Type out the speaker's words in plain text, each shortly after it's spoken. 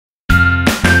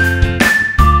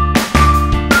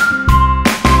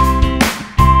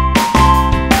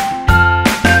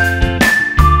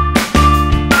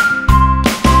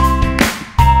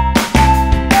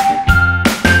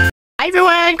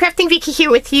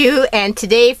with you, and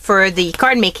today for the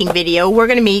card making video we're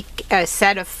going to make a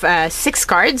set of 6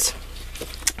 cards,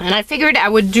 and I figured I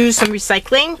would do some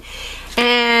recycling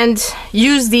and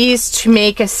use these to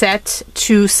make a set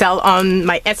to sell on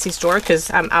my Etsy store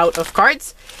because I'm out of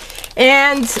cards.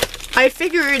 And I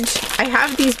figured I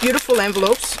have these beautiful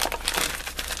envelopes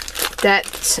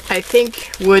that I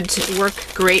think would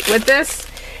work great with this.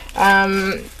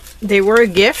 They were a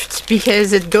gift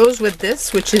because it goes with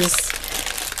this, which is,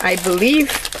 I believe,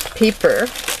 paper.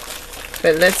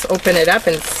 But let's open it up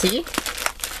and see.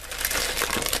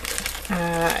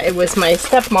 It was my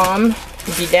stepmom,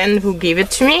 Biden, who gave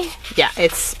it to me. Yeah,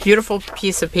 it's a beautiful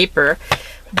piece of paper.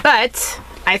 But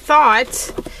I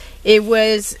thought it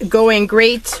was going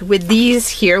great with these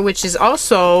here, which is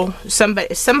also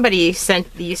somebody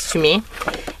sent these to me,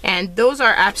 and those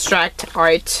are abstract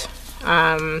art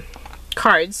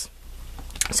cards.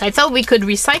 So I thought we could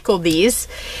recycle these,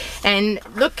 and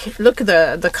look at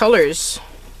the colors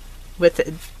with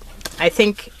it. I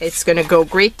think it's gonna go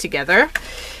great together.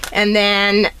 And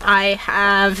then I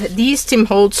have these Tim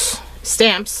Holtz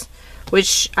stamps,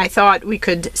 which I thought we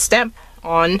could stamp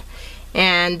on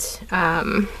and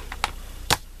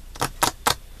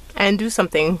do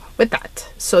something with that.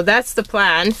 So that's the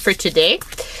plan for today.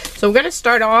 So I'm gonna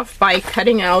start off by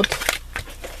cutting out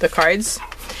the cards.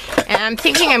 And I'm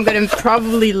thinking I'm going to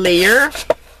probably layer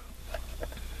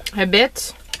a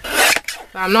bit.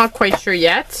 I'm not quite sure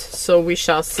yet, so we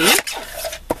shall see.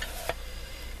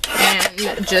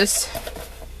 And just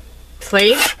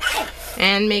play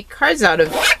and make cards out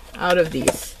of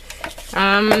these.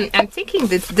 I'm thinking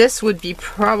that this would be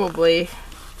probably,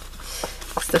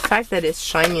 it's the fact that it's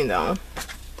shiny though.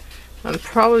 I'm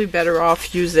probably better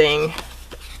off using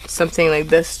something like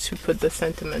this to put the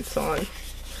sentiments on.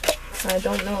 I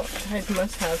don't know, I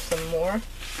must have some more.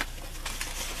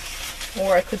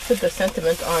 Or I could put the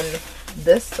sentiment on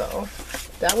this though.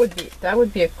 That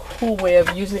would be a cool way of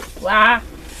using,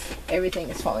 everything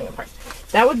is falling apart.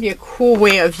 That would be a cool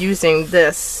way of using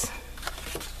this.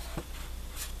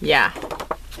 Yeah,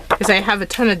 because I have a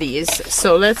ton of these,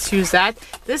 so let's use that.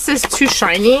 This is too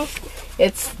shiny.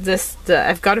 It's this,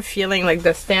 I've got a feeling like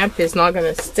the stamp is not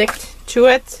gonna stick to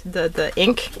it, the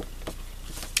ink.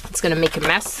 It's gonna make a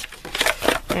mess.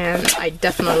 And I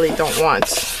definitely don't want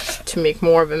to make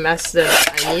more of a mess than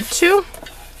I need to.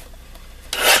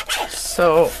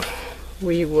 So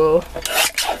we will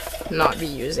not be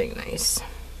using these.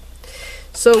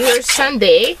 So we're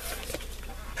Sunday,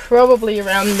 probably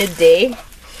around midday.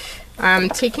 I'm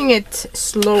taking it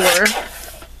slower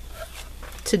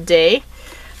today.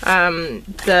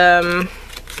 The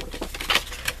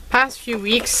past few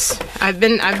weeks I've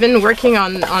been working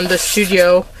on the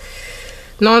studio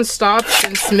non-stop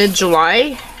since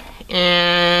mid-July,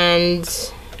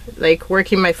 and like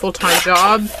working my full-time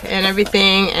job and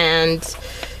everything, and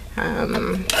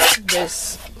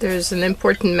there's an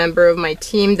important member of my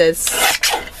team that's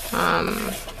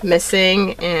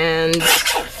missing, and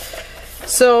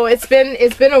so it's been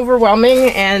overwhelming,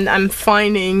 and I'm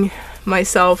finding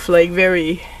myself like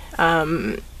very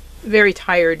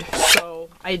tired. So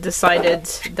I decided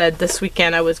that this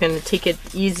weekend I was going to take it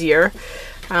easier.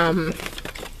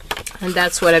 And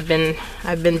that's what I've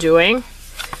been doing.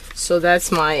 So that's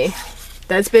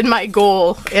been my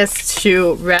goal, is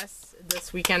to rest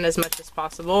this weekend as much as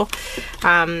possible.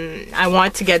 I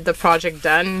want to get the project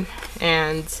done,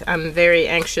 and I'm very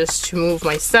anxious to move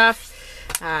my stuff,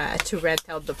 to rent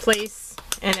out the place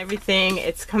and everything.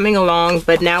 It's coming along,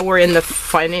 but now we're in the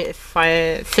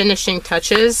finishing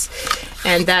touches,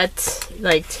 and that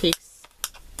like takes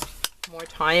more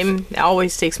time. It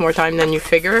always takes more time than you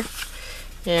figure.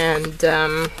 And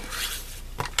so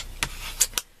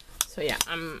yeah,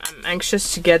 I'm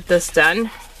anxious to get this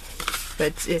done,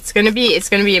 but it's gonna be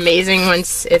amazing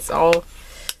once it's all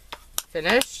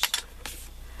finished.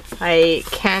 I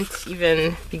can't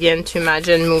even begin to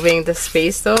imagine moving the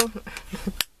space though.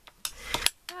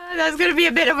 That's gonna be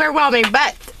a bit overwhelming,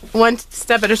 but one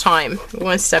step at a time.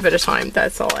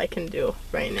 That's all I can do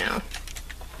right now.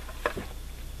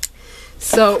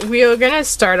 So we are gonna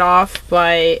start off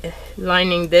by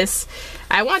lining this.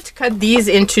 I want to cut these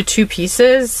into 2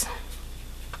 pieces.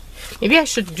 Maybe I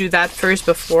should do that first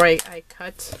before I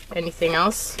cut anything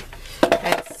else,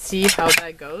 and see how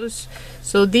that goes.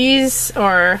 So these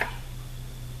are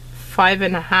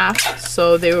 5.5,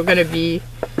 so they were gonna be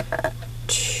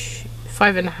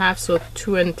 5.5, so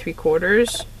 2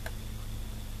 3/4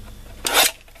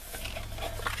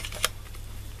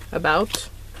 about.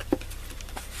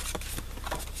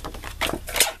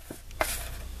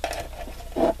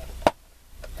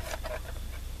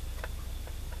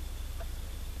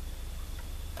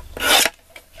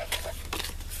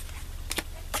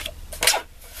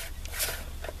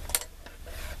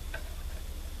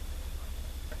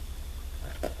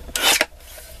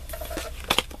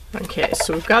 Okay,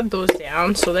 so we've got those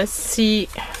down. So let's see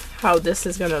how this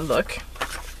is gonna look.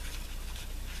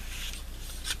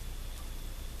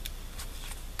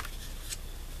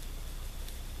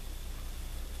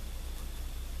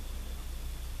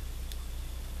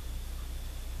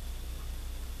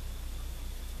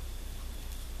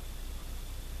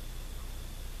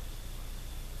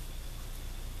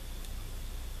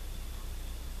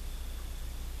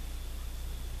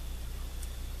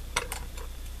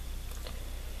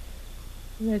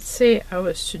 Let's say I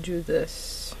was to do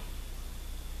this.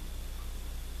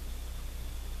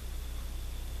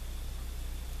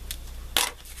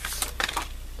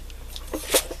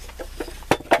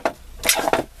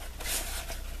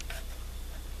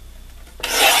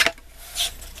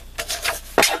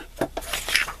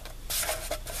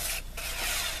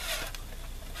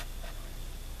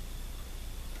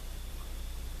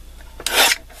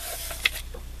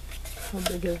 How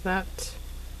big is that?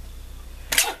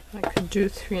 I could do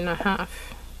 3.5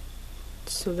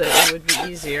 so that it would be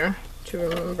easier to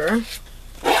remember.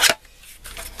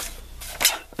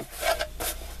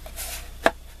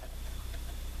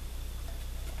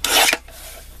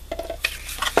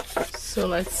 So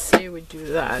let's say we do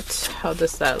that. How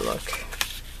does that look?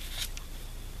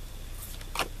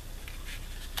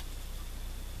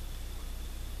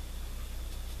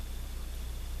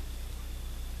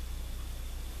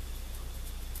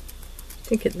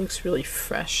 I think it looks really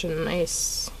fresh and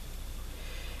nice.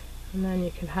 And then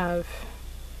you can have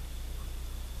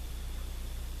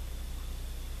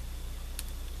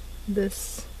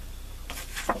this.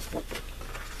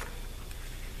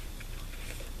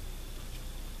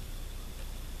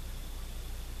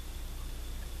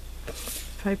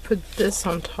 If I put this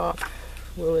on top,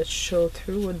 will it show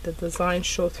through? Would the design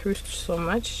show through so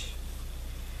much?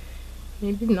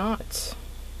 Maybe not.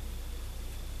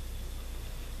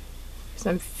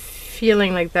 I'm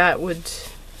feeling like that would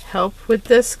help with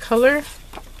this color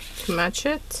to match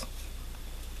it.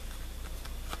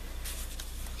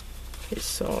 Okay,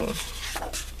 so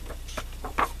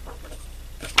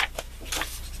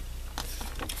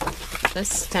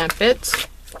let's stamp it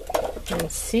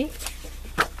and see.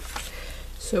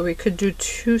 So we could do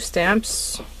 2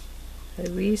 stamps, at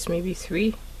least maybe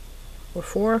 3 or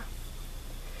 4.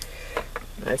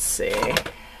 Let's see.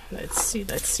 Let's see.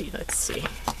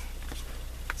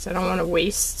 So I don't want to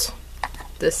waste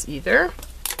this either,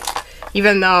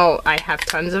 even though I have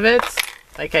tons of it.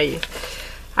 Like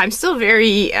I'm still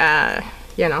very,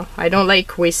 you know, I don't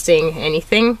like wasting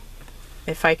anything.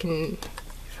 If I can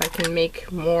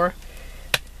make more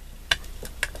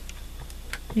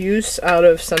use out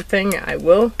of something, I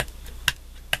will.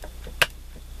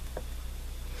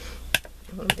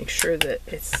 I want to make sure that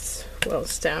it's well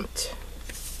stamped.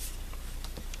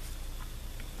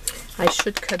 I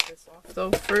should cut this off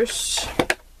though first,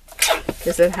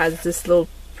 because it has this little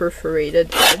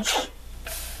perforated edge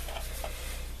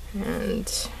and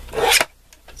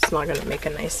it's not going to make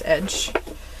a nice edge.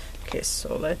 Okay,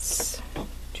 so let's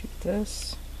do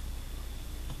this.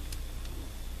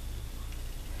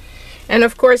 And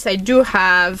of course I do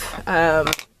have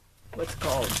what's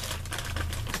called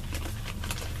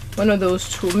one of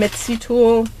those tool, Mitzi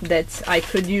tool, that I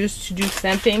could use to do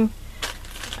stamping.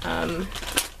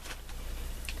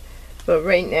 But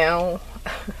right now,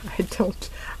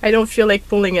 I don't feel like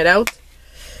pulling it out.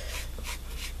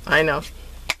 I know.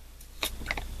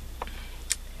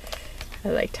 I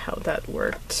liked how that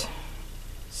worked.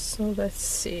 So let's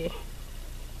see.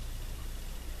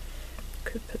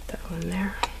 Could put that one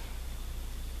there.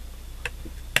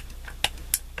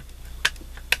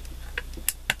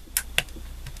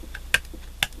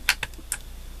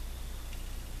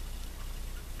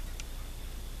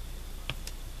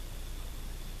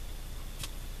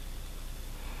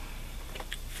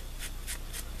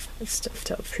 It's stamped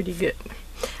out pretty good.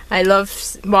 I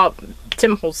love, well,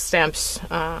 Tim Holtz stamps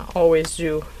always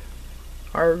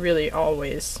are really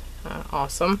always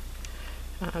awesome.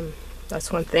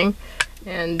 That's one thing.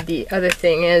 And the other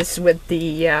thing is with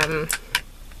the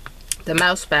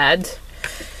mouse pad,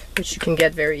 which you can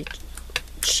get very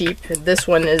cheap. This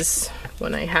one is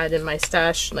one I had in my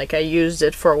stash. Like I used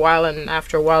it for a while, and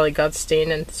after a while it got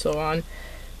stained and so on.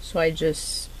 So I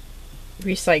just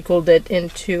recycled it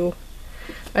into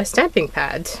a stamping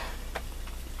pad,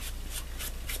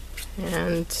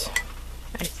 and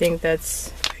I think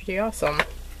that's pretty awesome.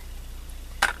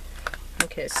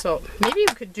 Okay, so maybe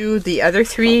we could do the other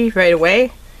 3 right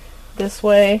away. This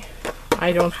way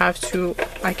I don't have to,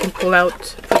 I can pull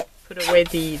out, put away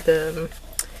the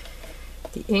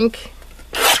ink.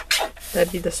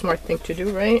 That'd be the smart thing to do,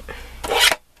 right?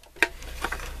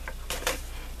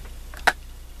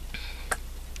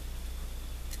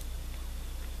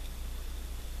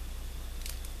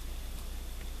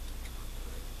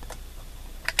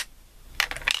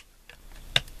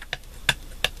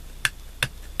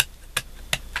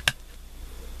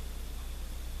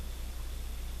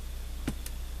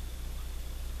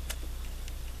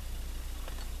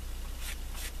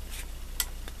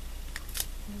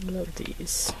 I love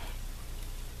these.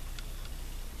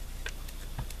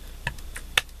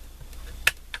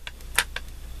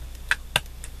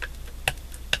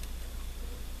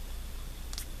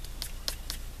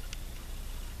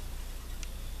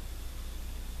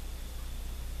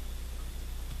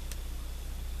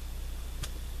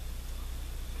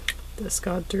 This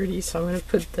got dirty, so I'm going to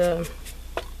put the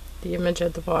image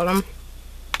at the bottom,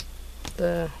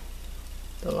 the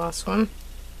last one.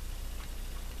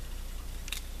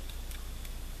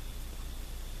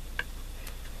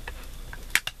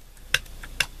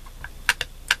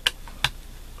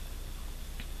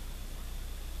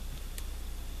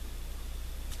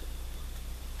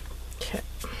 Okay,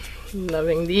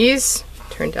 loving these.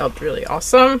 Turned out really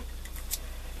awesome.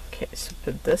 Okay, so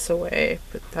put this away,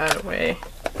 put that away.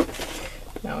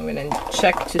 Now I'm going to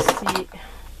check to see,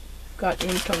 got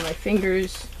ink on my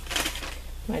fingers.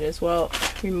 Might as well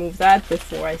remove that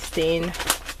before I stain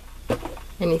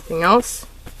anything else.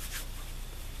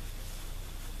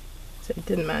 So I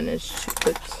did manage to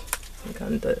put ink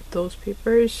on those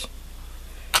papers.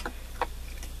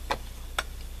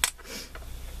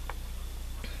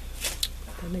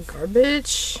 Then the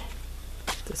garbage.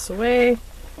 Put this away.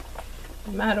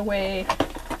 The mat away.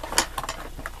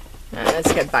 And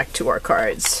let's get back to our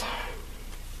cards.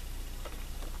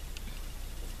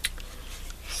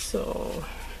 So,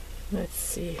 let's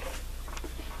see.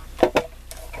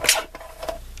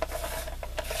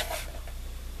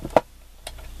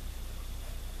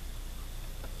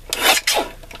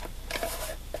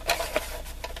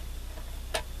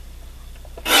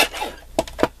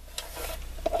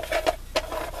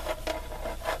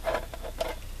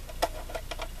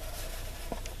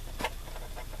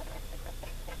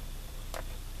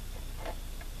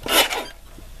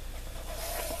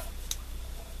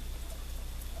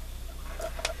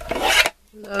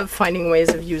 Love finding ways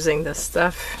of using this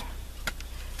stuff.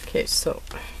 Okay, so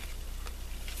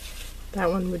that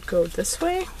one would go this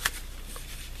way.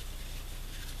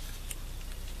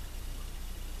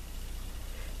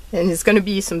 And it's going to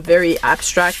be some very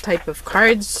abstract type of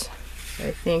cards.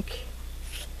 I think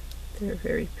they're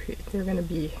very pretty. They're going to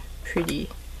be pretty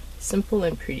simple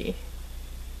and pretty.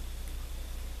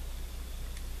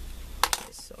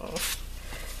 Okay, so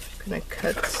I'm going to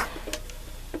cut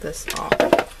this off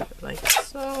like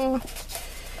so,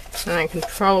 and I can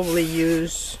probably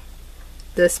use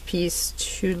this piece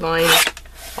to line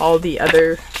all the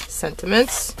other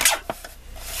sentiments.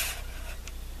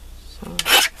 So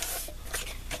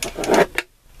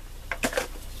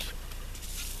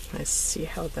let's see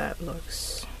how that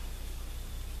looks.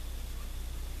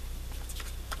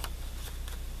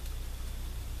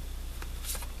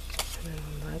 And then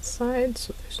on that side,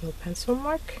 so there's no pencil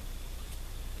mark.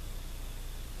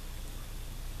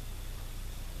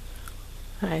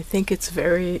 I think it's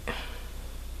pretty.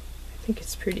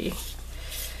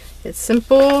 It's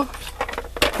simple,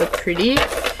 but pretty,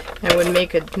 and would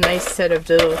make a nice set of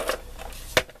little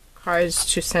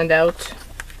cards to send out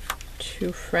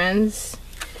to friends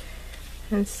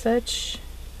and such,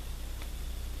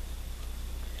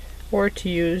 or to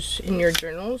use in your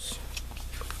journals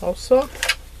also.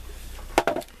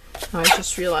 I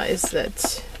just realized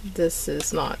that this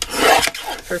is not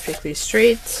perfectly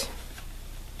straight.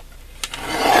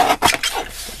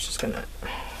 Gonna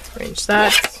arrange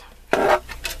that.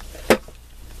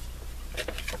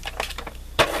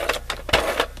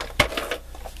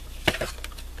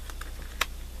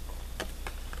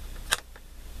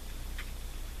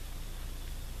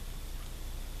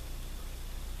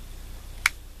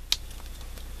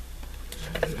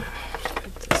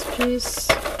 Put this piece.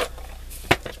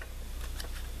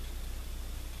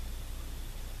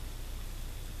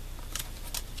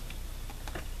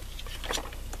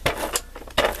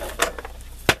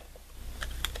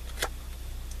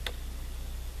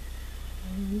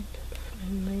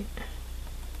 Finally,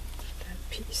 that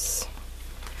piece.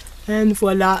 And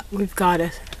voila, we've got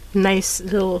a nice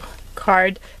little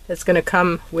card that's going to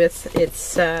come with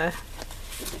its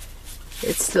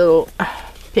little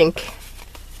pink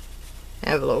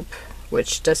envelope,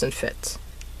 which doesn't fit.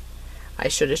 I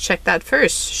should have checked that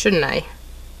first, shouldn't I?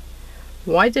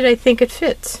 Why did I think it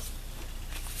fit?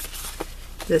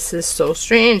 This is so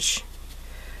strange.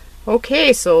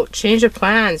 Okay, so change of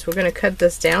plans. We're going to cut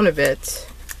this down a bit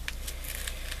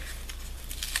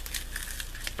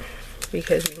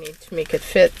because we need to make it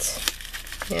fit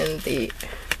in the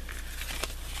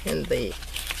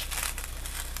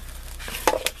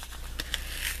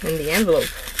envelope.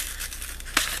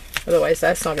 Otherwise,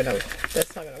 that's not gonna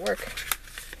work.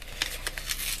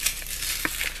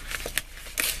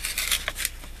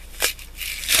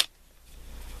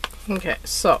 Okay,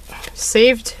 so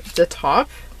saved the top.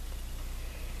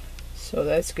 So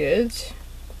that's good.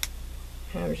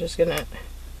 And I'm just gonna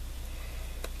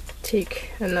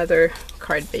take another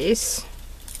card base.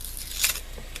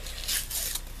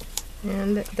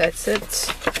 And that's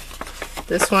it.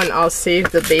 This one I'll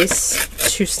save the base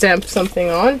to stamp something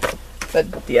on,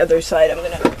 but the other side I'm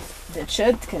gonna ditch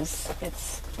it because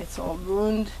it's all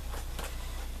ruined.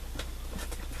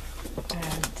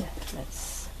 And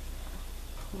let's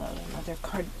pull out another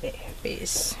card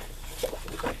base.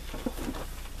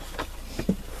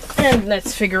 And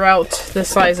let's figure out the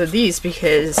size of these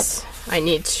because I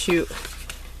need to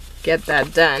get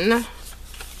that done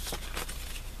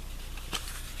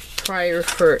prior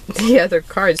for the other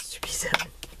cards to be done.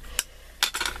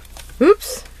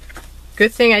 Oops.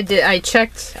 Good thing I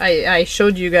checked, I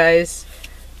showed you guys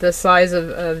the size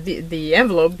of the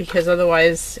envelope, because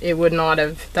otherwise it would not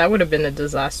have, that would have been a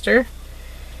disaster.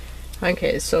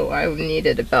 Okay, so I would need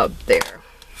it about there.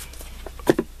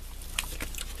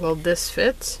 Will this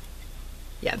fit?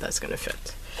 Yeah, that's gonna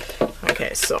fit.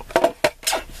 Okay, so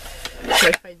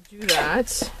if I do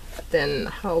that, then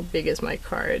how big is my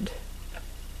card?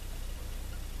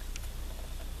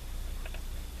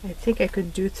 I think I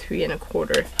could do 3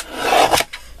 1/4.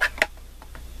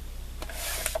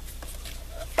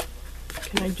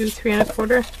 Can I do 3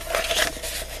 1/4?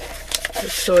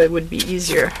 So it would be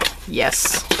easier.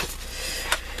 Yes.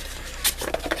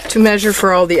 To measure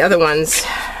for all the other ones.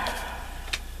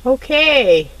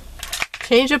 Okay.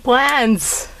 Change of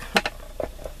plans.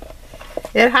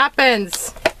 It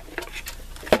happens.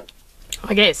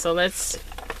 Okay, so let's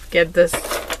get this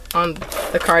on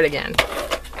the card again.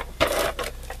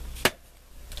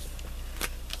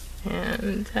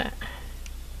 And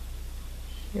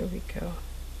here we go.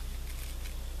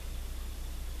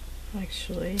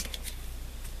 Actually,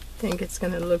 I think it's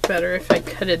gonna look better if I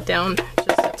cut it down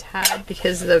just a tad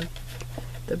because the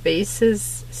base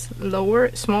is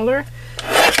smaller.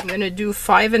 I'm gonna do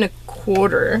 5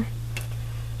 1/4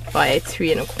 by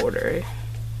 3 1/4.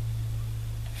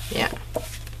 Yeah,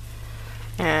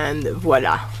 and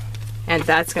voila, and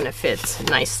that's gonna fit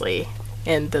nicely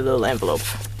in the little envelope.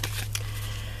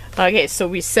 Okay, so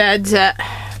we said that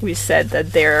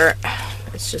there.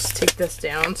 Let's just take this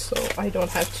down so I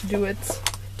don't have to do it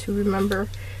to remember.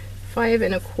 5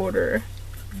 1/4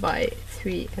 by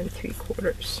 3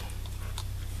 3/4.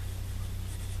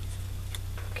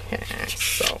 Okay,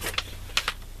 so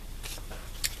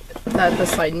put that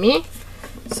beside me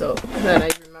so that I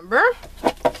remember.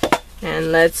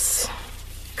 And let's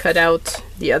cut out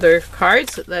the other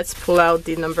cards. Let's pull out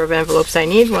the number of envelopes I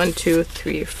need. 1, 2,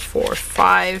 3, 4,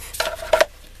 5.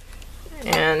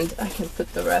 And I can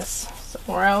put the rest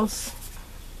somewhere else.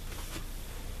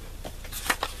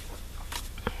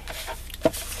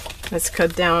 Let's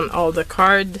cut down all the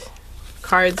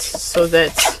cards so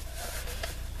that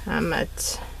I'm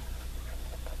at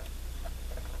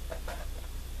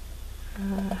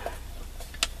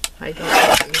I don't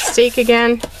make a mistake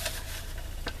again.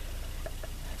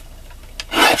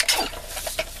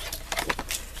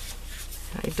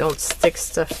 I don't stick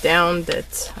stuff down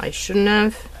that I shouldn't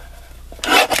have.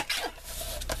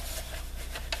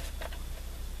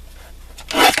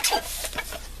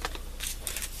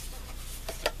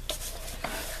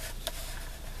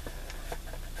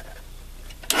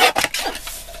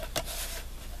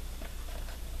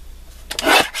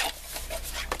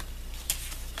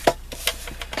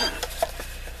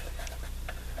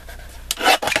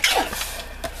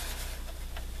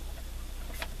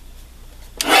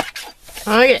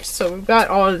 Okay, so we've got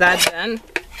all of that done.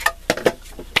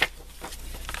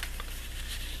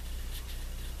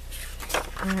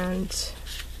 And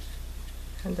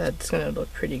that's gonna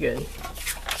look pretty good.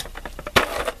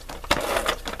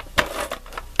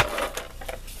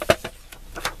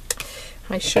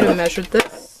 I should have measured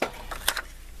this.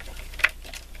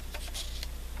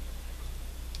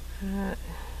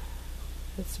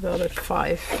 It's about at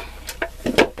 5.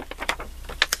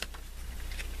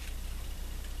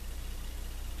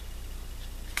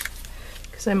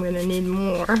 Because I'm going to need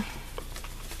more.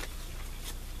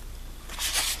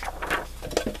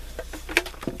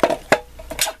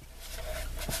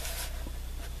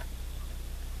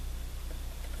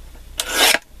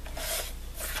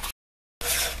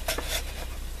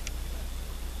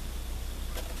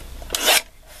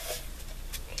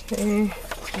 Okay,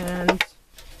 and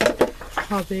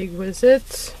how big was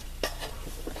it?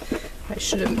 I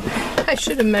should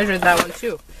have measured that one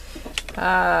too.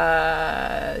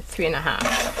 3 1/2.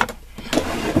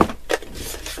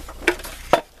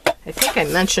 I think I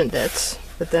mentioned it,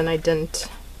 but then I didn't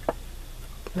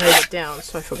write it down,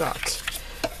 so I forgot.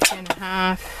 3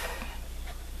 1/2.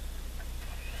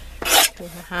 3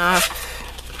 1/2.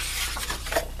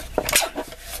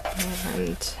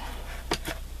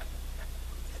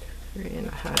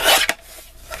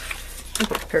 3.5.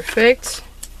 Okay, perfect.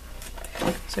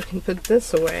 So I can put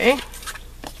this away.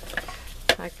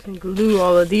 I can glue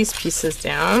all of these pieces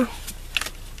down.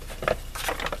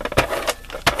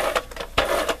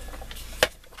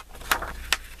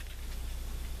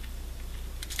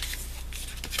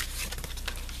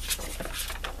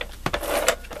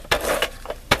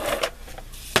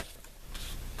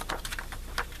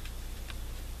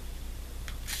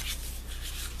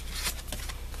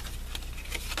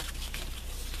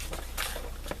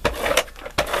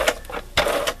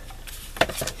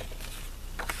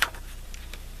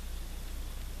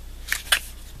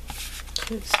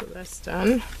 So that's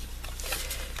done.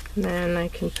 And then I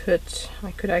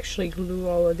could actually glue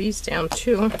all of these down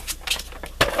too.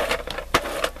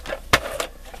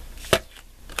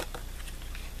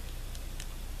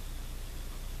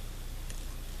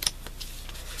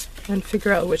 And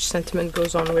figure out which sentiment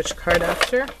goes on which card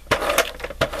after.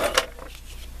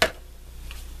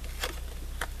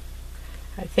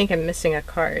 I think I'm missing a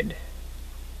card.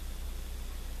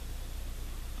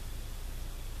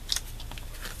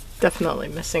 Definitely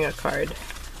missing a card.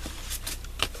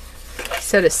 I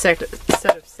said a set of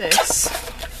 6,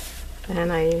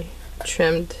 and I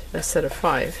trimmed a set of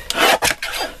 5.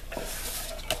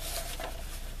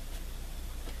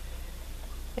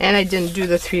 And I didn't do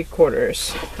the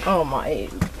 3/4. Oh my.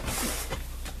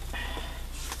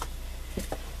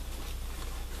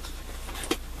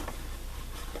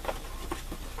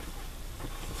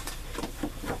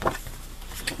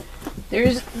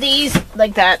 There's these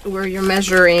like that where you're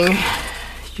measuring,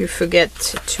 you forget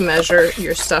to measure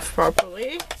your stuff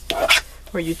properly,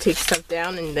 or you take stuff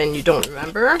down and then you don't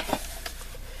remember.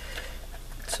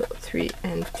 So 3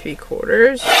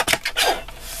 3/4,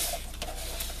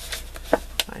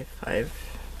 5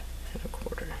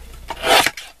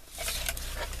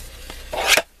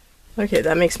 1/4. Okay,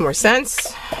 that makes more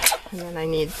sense. And then I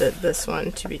need this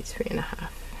one to be 3.5.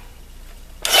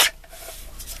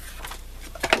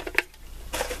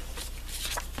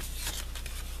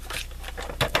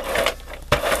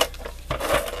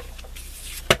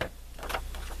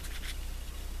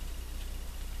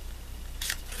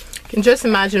 Can just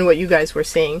imagine what you guys were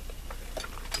saying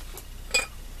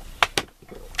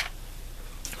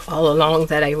all along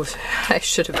that I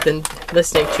should have been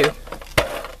listening to.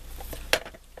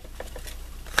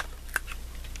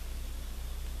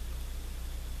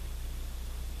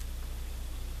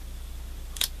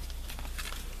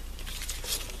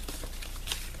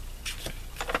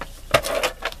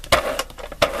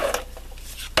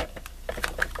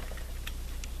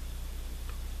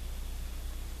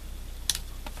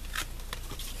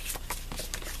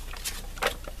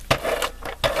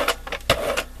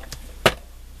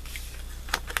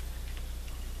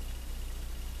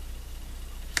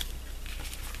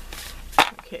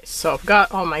 Okay, so I've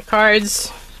got all my cards.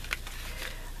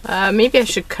 Maybe I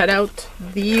should cut out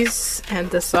these and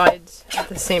decide at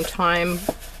the same time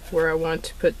where I want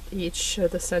to put each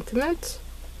of the sentiments.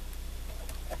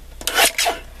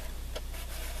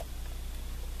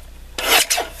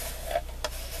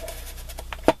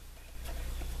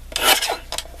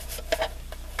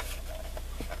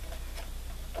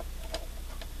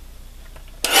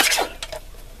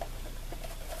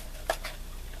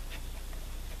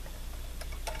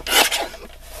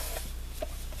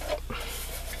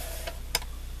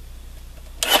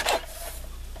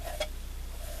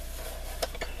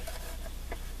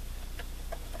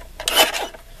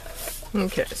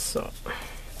 Okay, so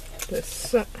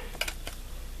this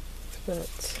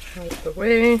that's out of the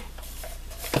way.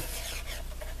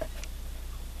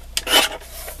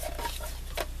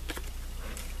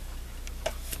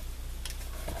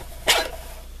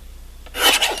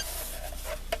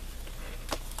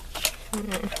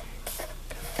 Okay,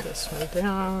 put this one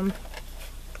down.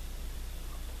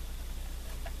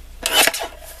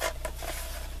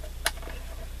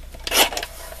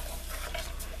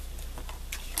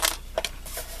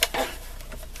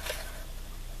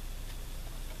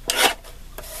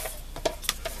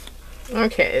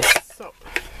 Okay, so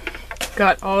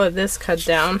got all of this cut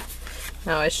down.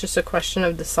 Now it's just a question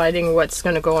of deciding what's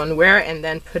going to go on where, and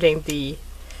then putting the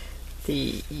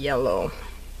yellow,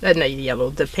 not yellow,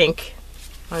 the pink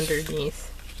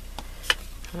underneath.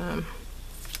 I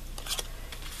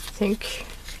think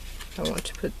I want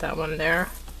to put that one there.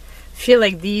 I feel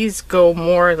like these go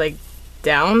more like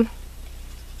down.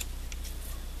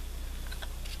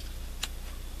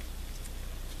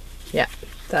 Yeah,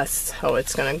 that's how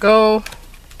it's gonna go.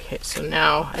 Okay, so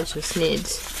now I just need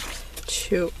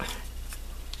to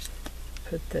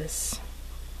put this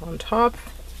on top.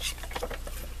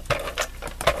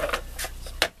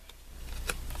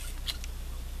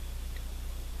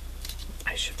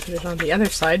 put it on the other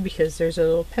side because there's a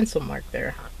little pencil mark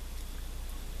there.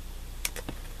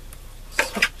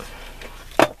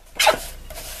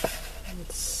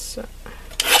 So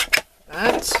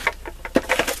that.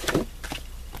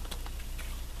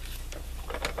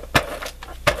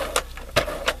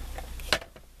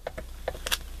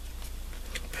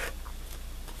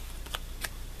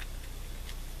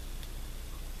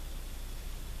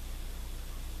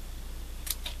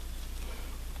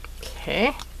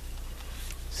 Okay,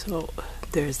 so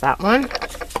there's that one.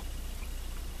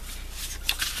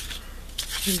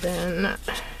 And then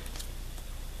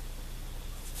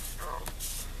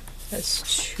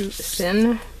that's too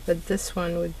thin, but this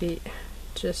one would be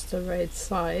just the right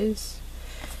size.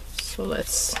 So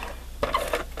let's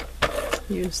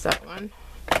use that one.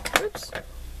 Oops.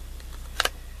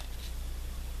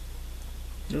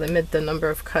 Limit the number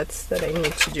of cuts that I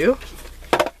need to do.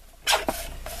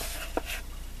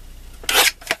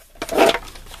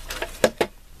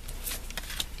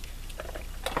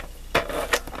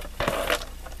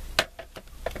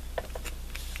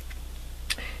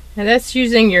 And that's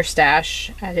using your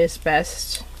stash at its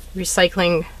best.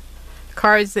 Recycling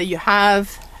cards that you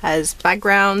have as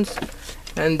background,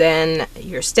 and then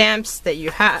your stamps that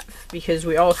you have, because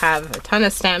we all have a ton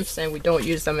of stamps and we don't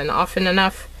use them often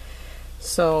enough.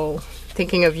 So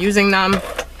thinking of using them,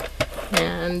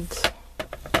 and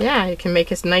yeah, you can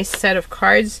make a nice set of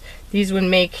cards. These would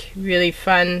make really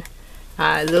fun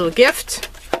little gift,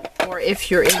 or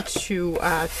if you're into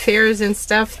fairs and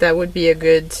stuff, that would be a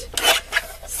good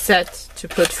set to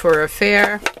put for a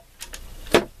fair.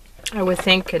 I would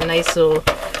think a nice little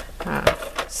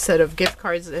set of gift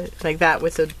cards like that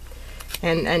with a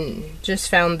and just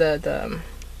found the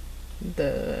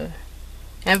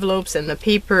envelopes and the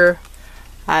paper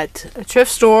at a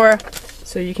thrift store,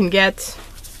 so you can get,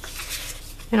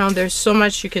 you know, there's so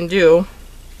much you can do.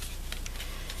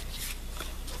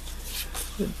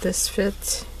 Would this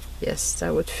fit? Yes,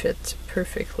 that would fit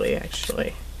perfectly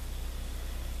actually.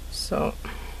 So,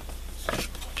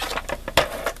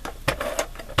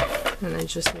 and I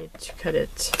just need to cut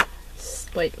it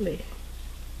slightly.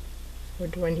 Or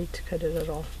do I need to cut it at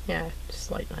all? Yeah, just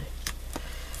slightly.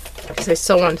 Because I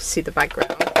still want to see the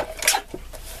background.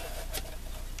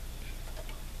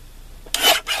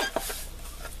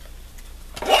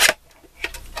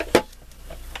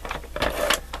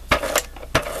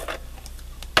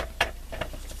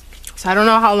 So I don't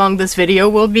know how long this video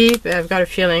will be, but I've got a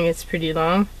feeling it's pretty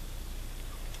long.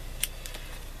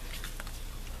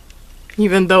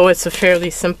 Even though it's a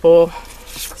fairly simple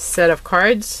set of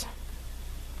cards.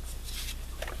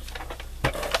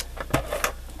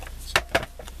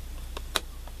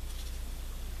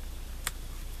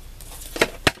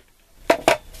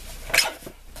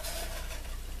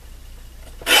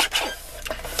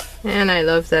 And I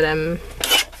love that I'm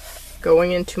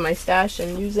going into my stash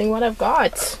and using what I've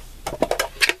got,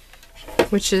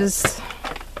 which is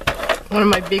one of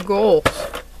my big goals,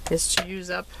 is to use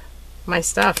up my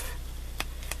stuff.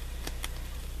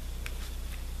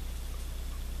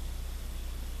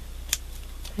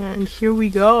 And here we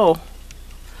go.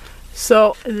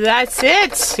 So that's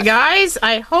it, guys.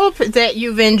 I hope that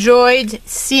you've enjoyed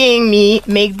seeing me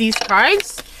make these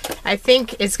cards. I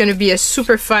think it's going to be a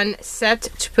super fun set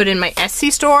to put in my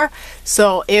Etsy store.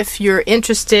 So if you're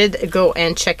interested, go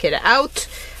and check it out.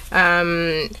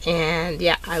 And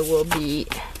yeah, I will be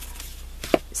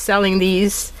selling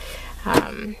these.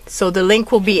 So the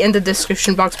link will be in the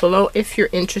description box below if you're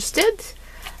interested.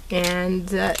 And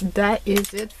that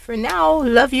is it for now.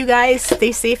 Love you guys.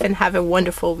 Stay safe and have a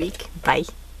wonderful week. Bye.